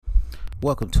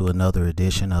Welcome to another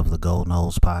edition of the Gold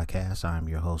Nose Podcast. I'm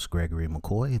your host, Gregory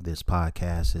McCoy. This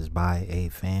podcast is by a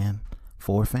fan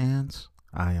for fans.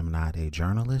 I am not a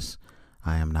journalist.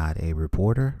 I am not a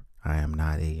reporter. I am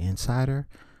not an insider.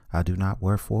 I do not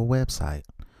work for a website.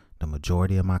 The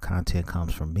majority of my content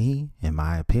comes from me, in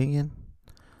my opinion.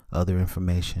 Other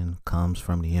information comes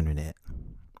from the internet.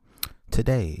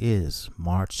 Today is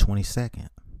March 22nd,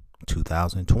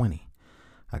 2020.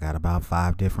 I got about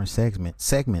 5 different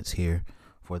segments here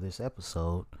for this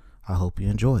episode. I hope you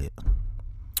enjoy it.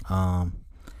 I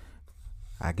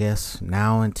guess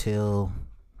now until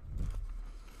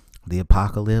the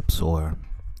apocalypse or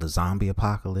the zombie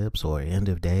apocalypse or end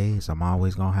of days, I'm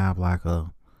always gonna have like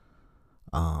a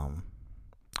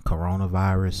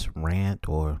coronavirus rant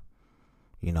or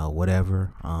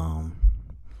whatever.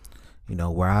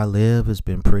 Where I live has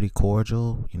been pretty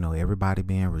cordial. Everybody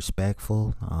being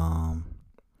respectful.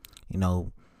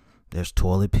 There's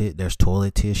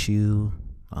toilet tissue.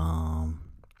 I'm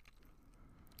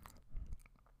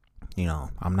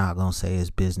not gonna say it's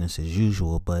business as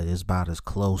usual, but it's about as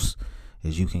close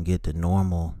as you can get to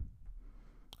normal,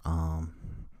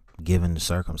 given the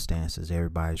circumstances.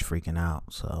 Everybody's freaking out,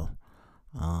 so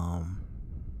I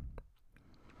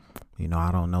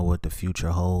don't know what the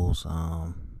future holds.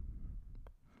 I'm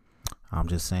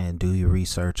just saying, do your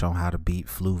research on how to beat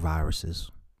flu viruses.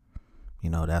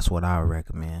 That's what I would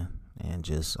recommend. And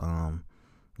just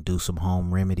do some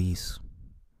home remedies.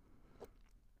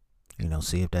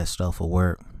 See if that stuff will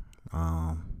work.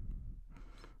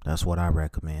 That's what I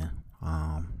recommend.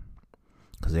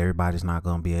 Because everybody's not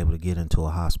going to be able to get into a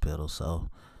hospital. So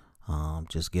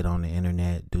just get on the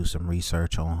internet, do some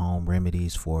research on home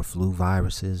remedies for flu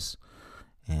viruses.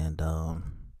 And,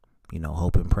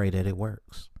 hope and pray that it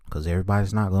works. Because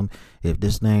everybody's not going to, if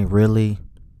this thing really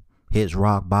hits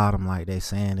rock bottom like they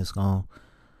saying it's going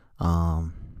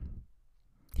to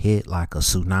hit like a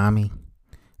tsunami,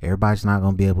 everybody's not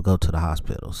going to be able to go to the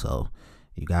hospital. So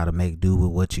you got to make do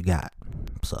with what you got.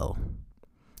 So,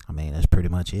 that's pretty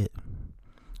much it.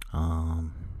 I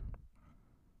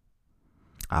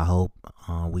hope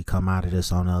we come out of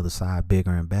this on the other side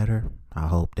bigger and better. I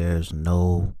hope there's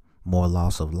no more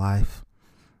loss of life.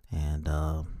 And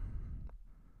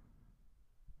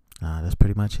that's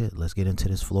pretty much it. Let's get into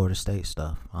this Florida State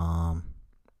stuff.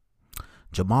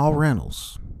 Jamal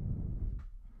Reynolds,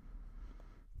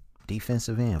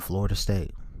 defensive end, Florida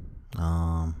State.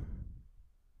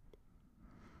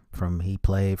 He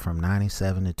played from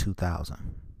 97 to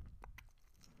 2000.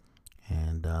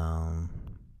 And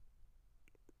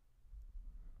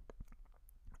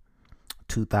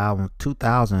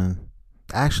 2000,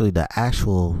 actually the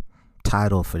actual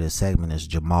title for this segment is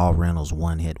Jamal Reynolds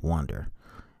One Hit Wonder.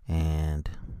 And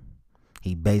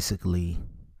he basically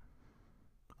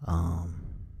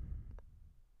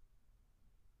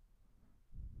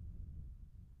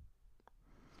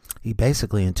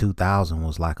in 2000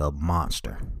 was like a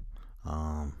monster.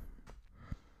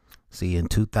 In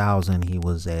 2000 he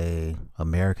was a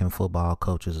American Football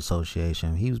Coaches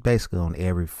Association. He was basically on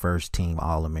every first team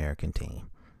All-American team.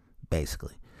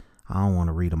 Basically, I don't want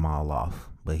to read them all off,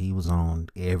 but he was on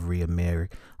every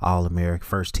All-American,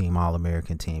 first team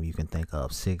All-American team you can think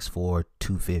of. 6'4",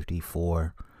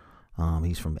 254.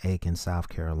 He's from Aiken, South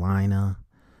Carolina.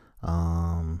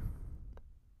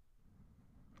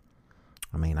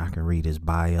 I can read his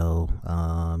bio.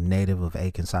 Native of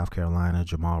Aiken, South Carolina,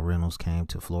 Jamal Reynolds came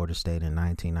to Florida State in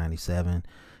 1997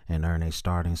 and earned a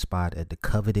starting spot at the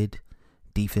coveted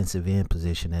defensive end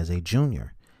position as a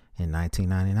junior in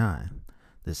 1999.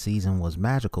 The season was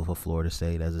magical for Florida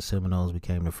State as the Seminoles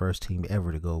became the first team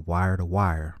ever to go wire to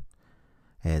wire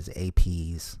as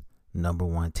AP's number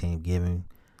 1 team, giving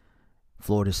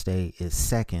Florida State its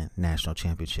second national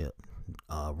championship.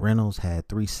 Reynolds had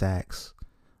 3 sacks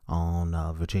on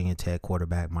Virginia Tech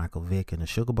quarterback Michael Vick in the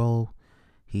Sugar Bowl.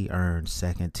 He earned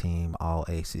second team All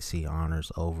ACC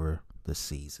honors over the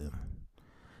season.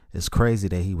 It's crazy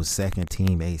that he was second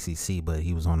team ACC, but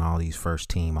he was on all these first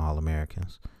team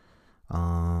All-Americans.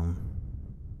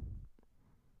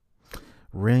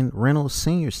 Reynolds'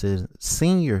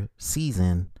 senior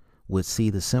season would see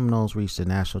the Seminoles reach the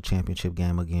national championship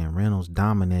game again. Reynolds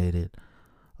dominated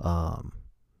all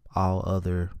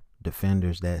other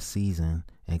defenders that season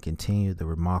and continued the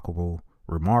remarkable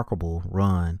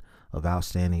run of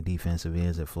outstanding defensive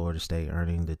ends at Florida State,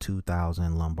 earning the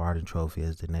 2000 Lombardi Trophy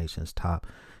as the nation's top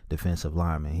defensive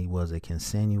lineman. He was a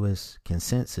consensus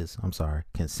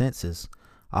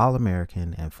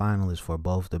All-American and finalist for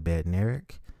both the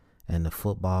Bednarik and the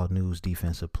Football News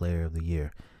Defensive Player of the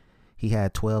Year. He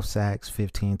had 12 sacks,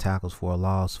 15 tackles for a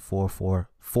loss,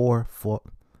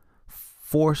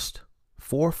 forced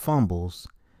 4 fumbles,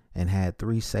 and had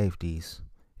 3 safeties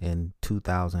in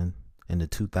the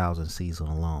 2000 season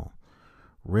alone.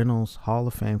 Reynolds' Hall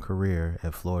of Fame career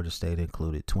at Florida State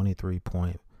included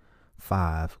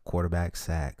 23.5 quarterback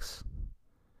sacks,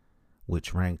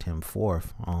 which ranked him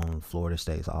 4th on Florida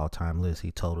State's all-time list.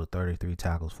 He totaled 33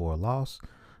 tackles for a loss,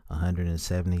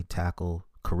 170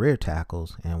 career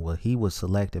tackles, and he was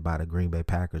selected by the Green Bay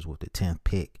Packers with the 10th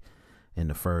pick in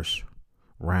the first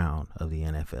round of the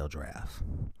NFL draft.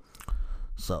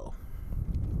 So,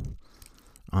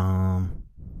 I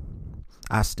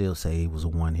still say he was a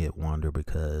one-hit wonder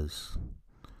because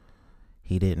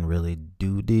he didn't really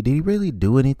do. Did he really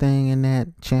do anything in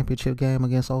that championship game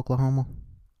against Oklahoma?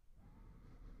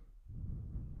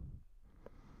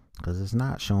 Because it's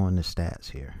not showing the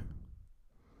stats here.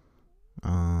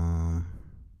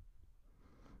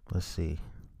 Let's see.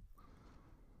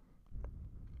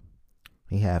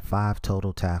 He had 5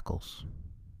 total tackles.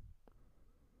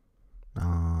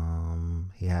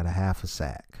 He had a half a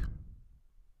sack.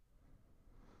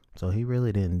 So he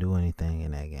really didn't do anything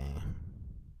in that game.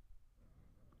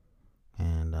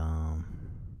 And I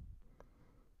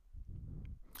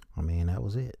mean, that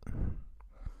was it.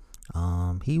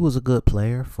 He was a good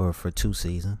player for 2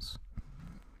 seasons.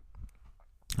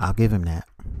 I'll give him that.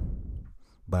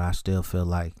 But I still feel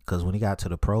like, because when he got to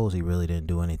the pros, he really didn't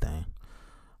do anything.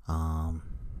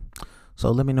 So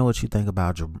let me know what you think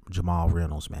about Jamal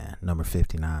Reynolds, man. Number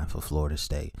 59 for Florida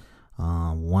State.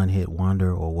 One-hit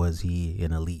wonder, or was he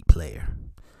an elite player?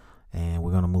 And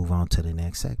we're going to move on to the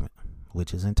next segment,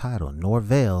 which is entitled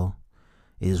Norvell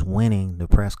is winning the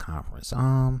press conference.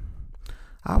 I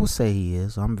would say he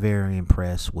is. I'm very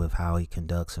impressed with how he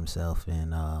conducts himself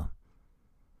in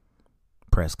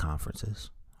press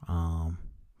conferences.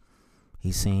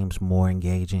 He seems more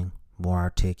engaging, more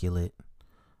articulate,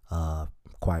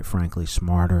 quite frankly,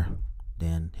 smarter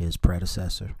than his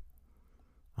predecessor.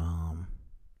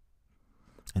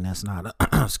 And that's not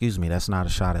that's not a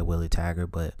shot at Willie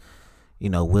Taggart, but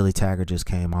Willie Taggart just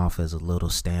came off as a little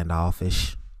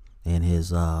standoffish in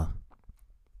his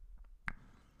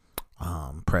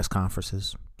press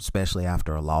conferences, especially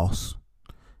after a loss,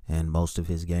 and most of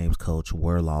his games coached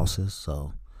were losses.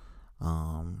 So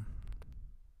I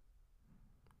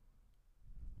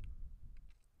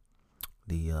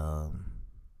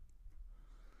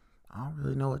don't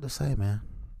really know what to say, man.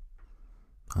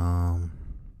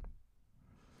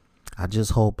 I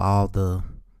just hope all the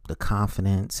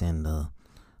confidence and the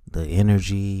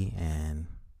energy and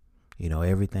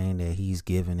everything that he's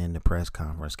given in the press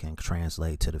conference can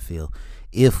translate to the field.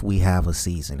 If we have a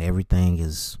season, everything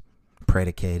is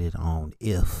predicated on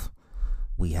if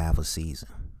we have a season.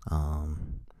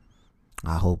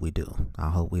 I hope we do. I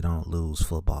hope we don't lose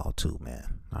football too,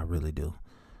 man. I really do.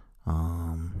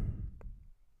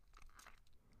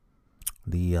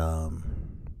 The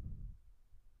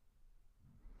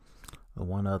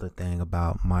one other thing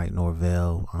about Mike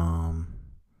Norvell,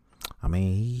 I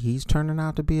mean, he's turning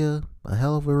out to be a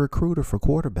hell of a recruiter for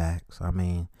quarterbacks. I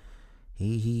mean,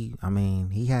 he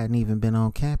hadn't even been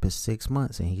on campus 6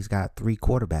 months, and he's got 3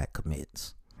 quarterback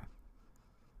commits.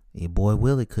 Your boy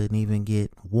Willie couldn't even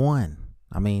get 1.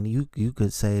 I mean, you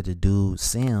could say the dude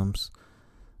Sims,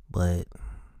 but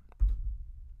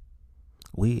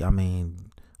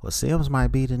Sims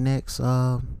might be the next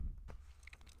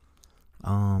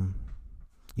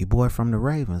your boy from the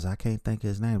Ravens. I can't think of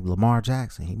his name. Lamar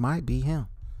Jackson. He might be him.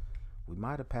 We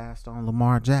might have passed on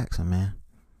Lamar Jackson, man,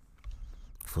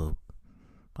 for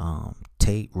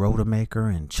Tate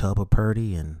Rodemaker and Chubba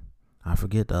Purdy, and I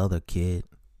forget the other kid,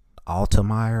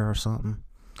 Altemeyer or something.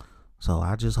 So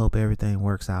I just hope everything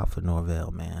works out for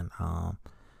Norvell, man. I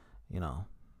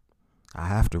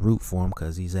have to root for him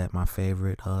because he's at my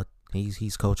favorite.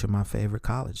 He's coaching my favorite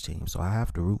college team, so I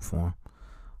have to root for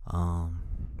him.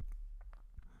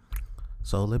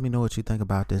 So let me know what you think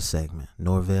about this segment.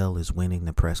 Norvell is winning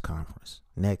the press conference.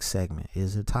 Next segment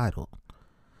is entitled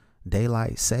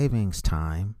Daylight Savings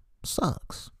Time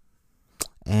Sucks.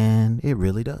 And it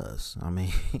really does. I mean,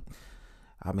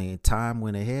 time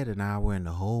went ahead an hour and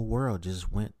the whole world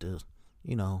just went to,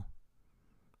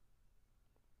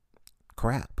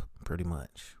 crap, pretty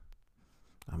much.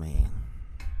 I mean,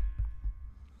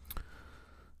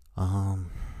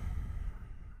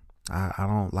 I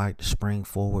don't like to spring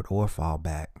forward or fall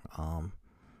back. I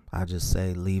just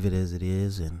say leave it as it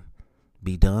is and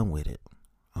be done with it.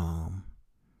 I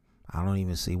don't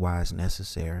even see why it's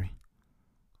necessary.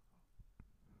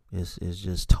 It's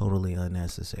just totally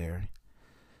unnecessary.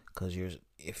 Because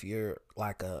if you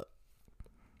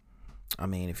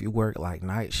work like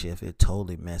night shift, it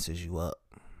totally messes you up.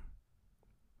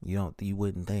 You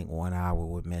wouldn't think 1 hour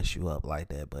would mess you up like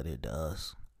that, but it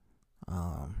does.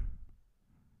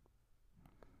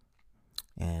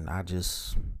 And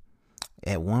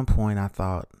at one point I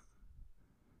thought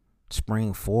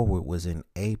spring forward was in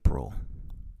April.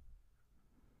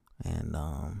 And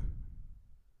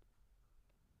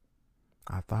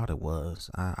I thought it was.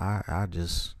 I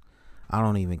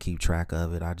don't even keep track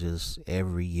of it.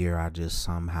 Every year I just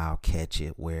somehow catch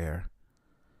it where,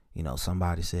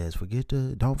 somebody says,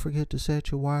 don't forget to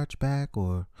set your watch back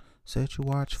or set your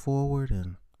watch forward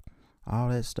and all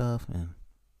that stuff. And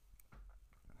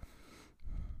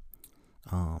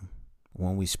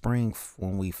when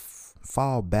we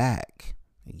fall back,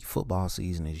 football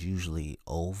season is usually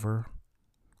over,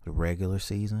 the regular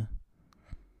season.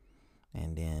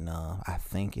 And then I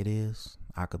think it is.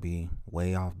 I could be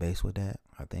way off base with that.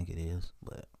 I think it is,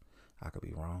 but I could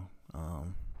be wrong.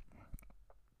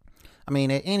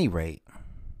 At any rate,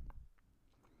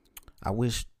 I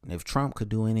wish if Trump could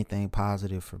do anything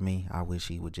positive for me, I wish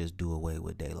he would just do away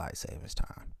with daylight savings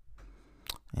time.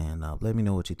 And let me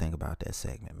know what you think about that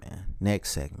segment, man.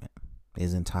 Next segment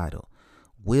is entitled,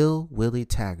 Will Willie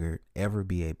Taggart ever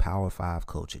be a Power 5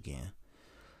 coach again?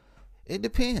 It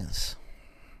depends.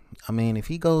 If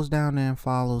he goes down there and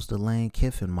follows the Lane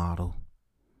Kiffin model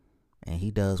and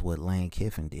he does what Lane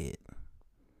Kiffin did,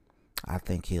 I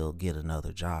think he'll get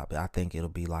another job. I think it'll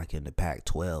be like in the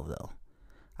Pac-12 though.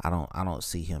 I don't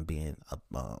see him being a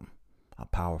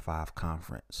Power 5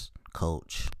 conference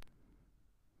coach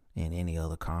in any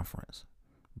other conference.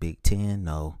 Big Ten,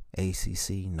 no.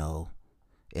 ACC, no.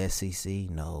 SEC,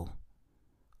 no.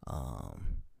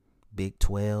 Big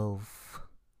 12,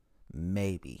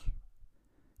 maybe.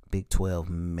 Big 12,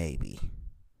 maybe.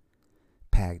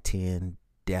 Pac-10,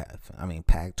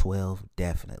 Pac-12,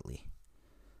 definitely.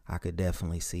 I could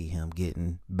definitely see him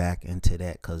getting back into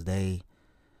that because they,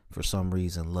 for some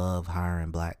reason, love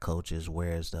hiring black coaches,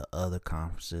 whereas the other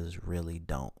conferences really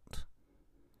don't.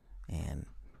 And,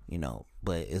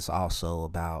 but it's also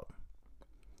about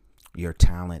your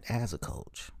talent as a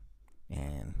coach.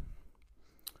 And,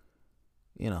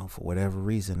 for whatever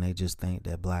reason, they just think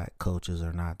that black coaches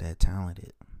are not that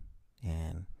talented.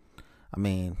 And,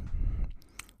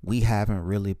 we haven't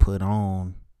really put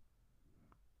on,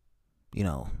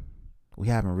 we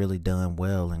haven't really done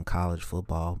well in college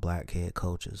football, black head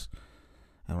coaches.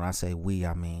 And when I say we,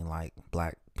 I mean like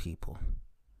black people.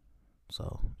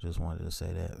 So just wanted to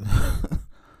say that.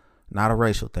 Not a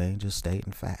racial thing, just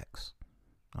stating facts.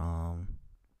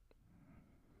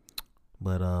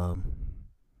 Willie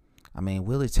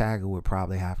Taggart would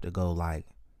probably have to go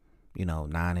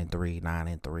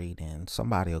 9-3, then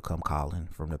somebody will come calling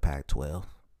from the Pac-12.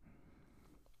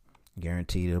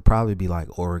 Guaranteed it'll probably be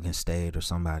like Oregon State or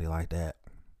somebody like that.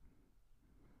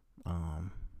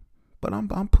 But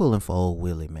I'm pulling for old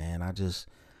Willie, man. I just,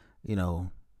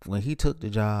 when he took the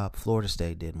job, Florida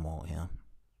State didn't want him.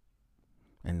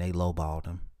 And they lowballed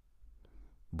him.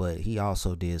 But he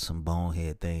also did some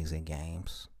bonehead things in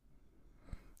games.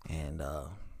 And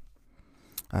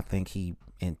I think he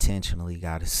intentionally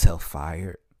got himself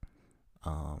fired.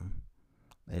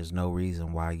 There's no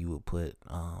reason why you would put,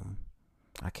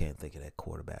 I can't think of that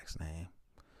quarterback's name.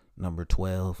 Number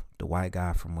 12, the white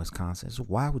guy from Wisconsin. So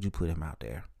why would you put him out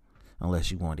there unless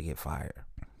you wanted to get fired?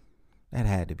 That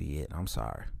had to be it. I'm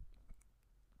sorry.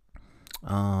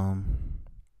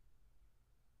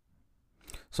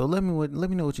 So let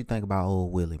me know what you think about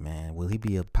old Willie, man. Will he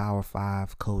be a Power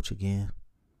 5 coach again?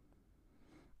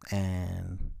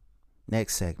 And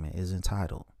next segment is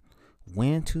entitled,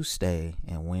 When to Stay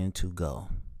and When to Go.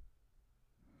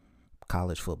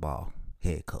 College football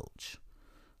head coach.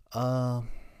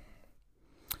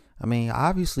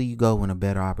 Obviously you go when a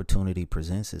better opportunity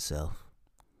presents itself.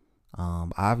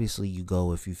 Obviously you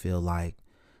go if you feel like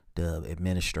the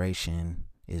administration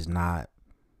is not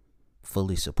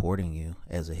fully supporting you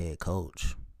as a head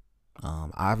coach.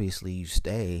 Obviously you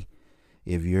stay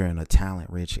if you're in a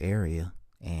talent-rich area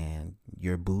and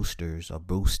your boosters are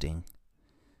boosting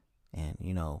and,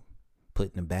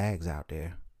 putting the bags out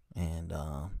there. And,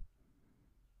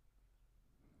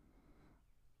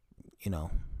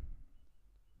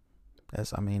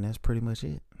 that's pretty much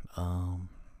it.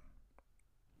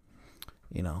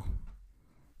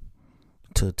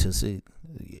 To see,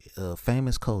 a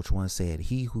famous coach once said,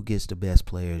 he who gets the best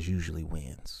players usually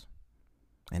wins.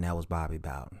 And that was Bobby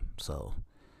Bowden. So,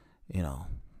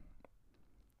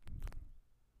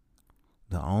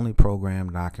 the only program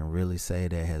that I can really say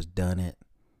that has done it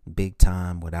big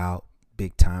time without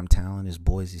big time talent is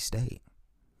Boise State.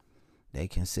 They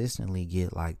consistently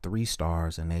get 3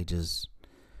 stars and they just,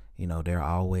 they're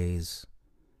always,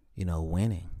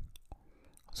 winning.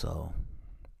 So,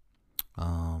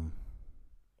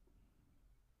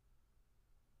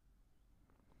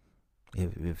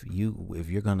 If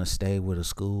you're gonna stay with a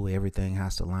school, everything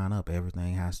has to line up.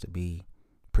 Everything has to be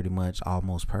pretty much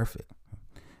almost perfect.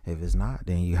 If it's not,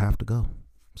 then you have to go.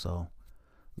 So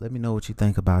let me know what you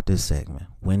think about this segment.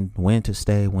 When to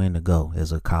stay, when to go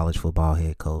as a college football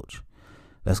head coach.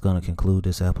 That's going to conclude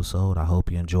this episode. I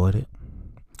hope you enjoyed it.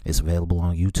 It's available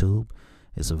on YouTube.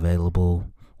 It's available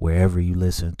wherever you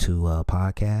listen to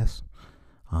podcasts.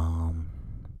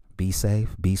 Be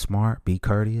safe, be smart, be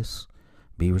courteous,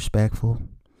 be respectful.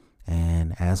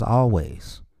 And as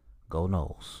always, go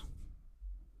Noles.